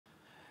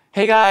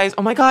Hey guys,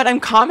 oh my god,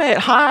 I'm Comet.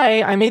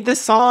 Hi, I made this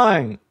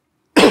song.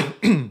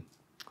 Minasan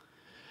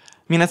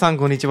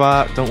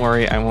konnichiwa. Don't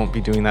worry, I won't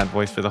be doing that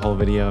voice for the whole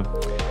video.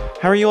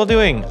 How are you all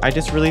doing? I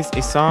just released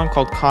a song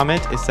called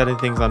Comet is Setting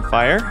Things on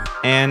Fire,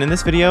 and in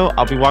this video,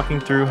 I'll be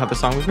walking through how the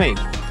song was made.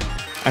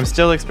 I'm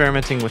still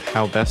experimenting with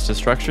how best to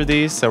structure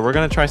these, so we're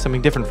gonna try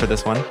something different for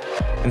this one.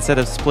 Instead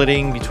of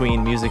splitting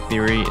between music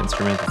theory,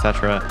 instruments,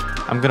 etc.,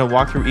 I'm gonna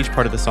walk through each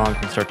part of the song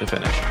from start to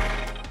finish.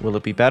 Will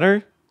it be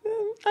better?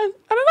 I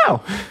don't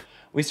know.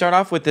 We start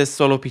off with this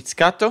solo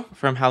pizzicato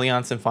from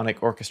Halion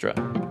Symphonic Orchestra.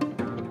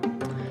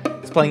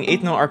 It's playing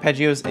 8th note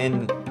arpeggios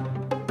in...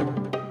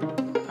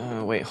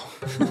 wait,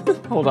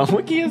 hold on,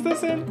 what key is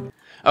this in?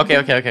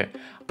 Okay.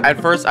 At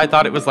first, I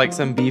thought it was like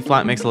some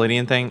B-flat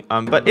Mixolydian thing,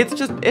 but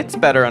it's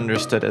better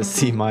understood as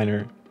C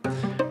minor.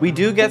 We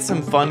do get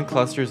some fun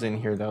clusters in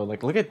here though,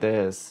 like look at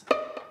this.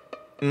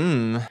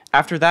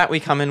 After that, we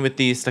come in with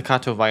these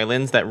staccato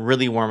violins that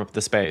really warm up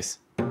the space.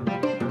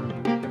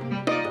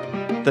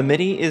 The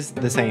MIDI is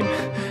the same,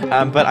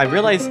 but I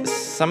realize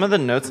some of the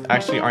notes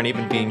actually aren't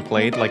even being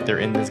played, like they're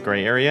in this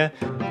gray area.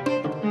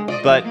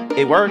 But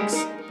it works,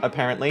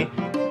 apparently.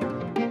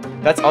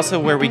 That's also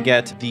where we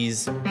get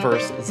these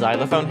first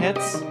xylophone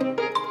hits,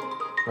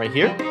 right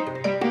here.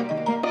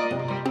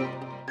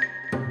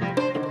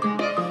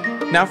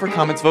 Now for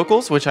Comet's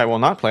vocals, which I will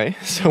not play,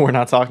 so we're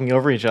not talking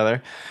over each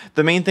other.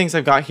 The main things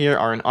I've got here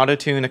are an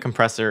auto-tune, a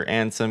compressor,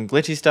 and some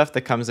glitchy stuff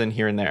that comes in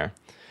here and there.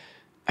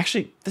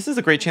 Actually, this is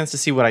a great chance to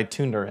see what I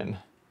tuned her in.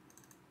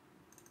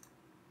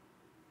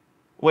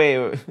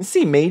 Wait,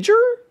 C major?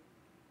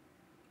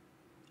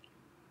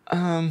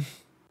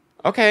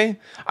 Okay.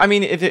 I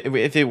mean,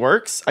 if it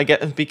works, I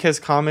get because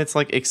Comet's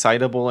like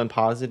excitable and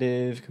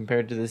positive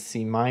compared to the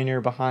C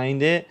minor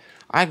behind it.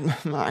 I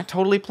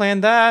totally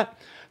planned that.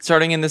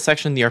 Starting in this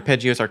section, the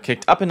arpeggios are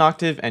kicked up an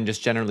octave and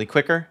just generally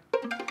quicker.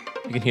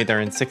 You can hear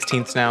they're in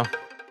 16ths now.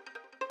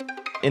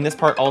 In this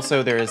part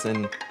also, there is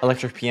an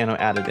electric piano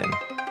added in.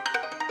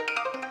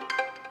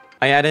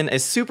 I add in a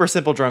super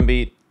simple drum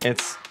beat.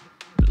 It's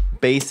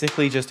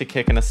basically just a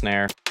kick and a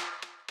snare.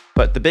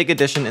 But the big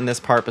addition in this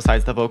part,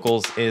 besides the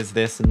vocals, is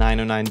this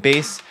 909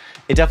 bass.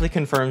 It definitely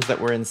confirms that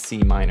we're in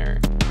C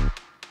minor.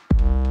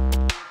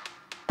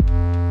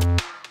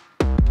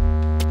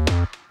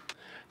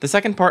 The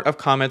second part of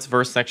Comet's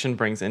verse section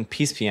brings in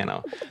piece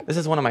piano. This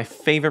is one of my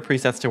favorite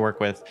presets to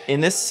work with.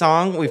 In this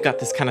song, we've got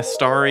this kind of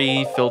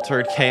starry,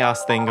 filtered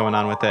chaos thing going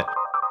on with it.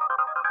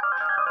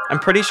 I'm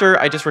pretty sure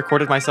I just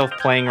recorded myself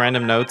playing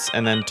random notes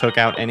and then took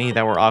out any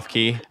that were off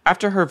key.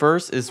 After her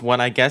verse is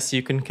what I guess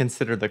you can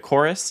consider the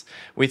chorus,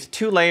 with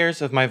 2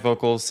 layers of my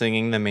vocals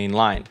singing the main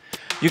line.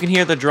 You can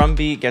hear the drum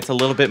beat gets a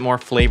little bit more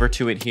flavor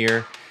to it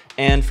here.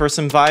 And for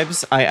some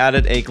vibes, I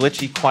added a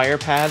glitchy choir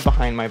pad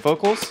behind my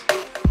vocals.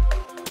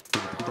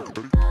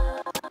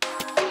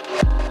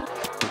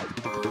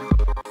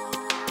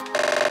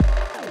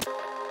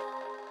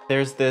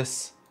 There's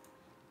this,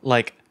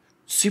 like,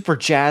 super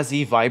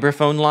jazzy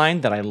vibraphone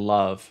line that I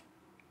love.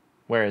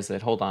 Where is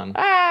it? Hold on.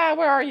 Ah,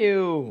 where are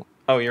you?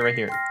 Oh, you're right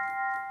here.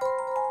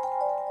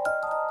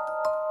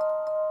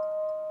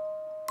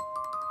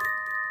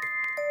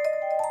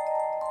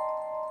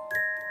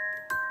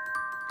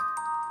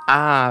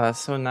 Ah, that's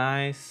so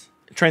nice.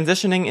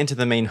 Transitioning into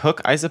the main hook,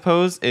 I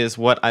suppose, is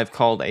what I've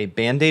called a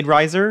Band-Aid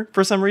riser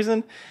for some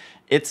reason.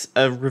 It's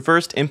a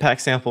reversed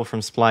impact sample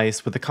from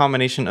Splice with a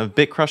combination of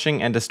bit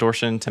crushing and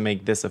distortion to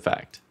make this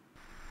effect.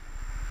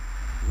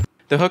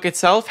 The hook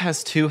itself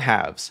has 2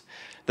 halves.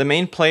 The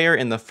main player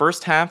in the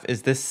first half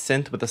is this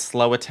synth with a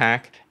slow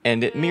attack,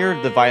 and it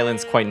mirrored the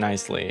violins quite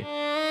nicely.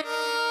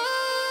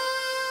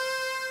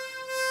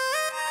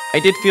 I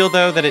did feel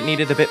though that it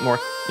needed a bit more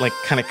like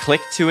kind of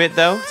click to it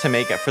though to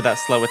make up for that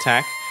slow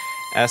attack.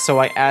 So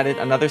I added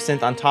another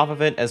synth on top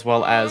of it as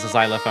well as a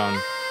xylophone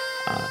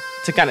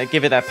to kind of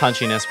give it that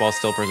punchiness while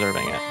still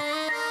preserving it.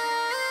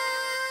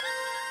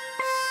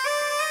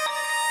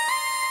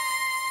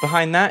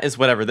 Behind that is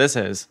whatever this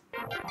is.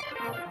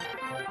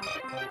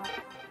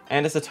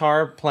 And a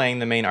sitar playing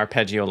the main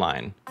arpeggio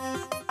line.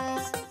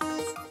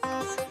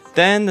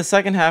 Then the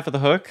second half of the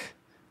hook,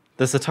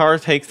 the sitar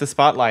takes the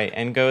spotlight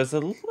and goes a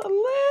little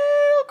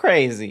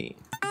crazy.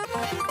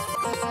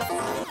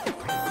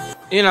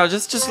 You know,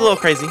 just a little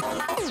crazy.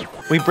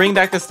 We bring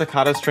back the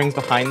staccato strings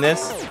behind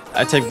this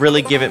to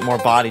really give it more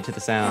body to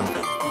the sound.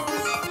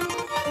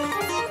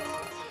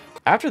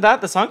 After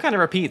that, the song kind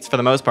of repeats for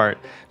the most part.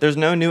 There's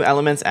no new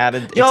elements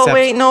added. Yo,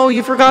 wait, no,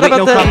 you forgot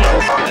about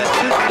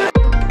the...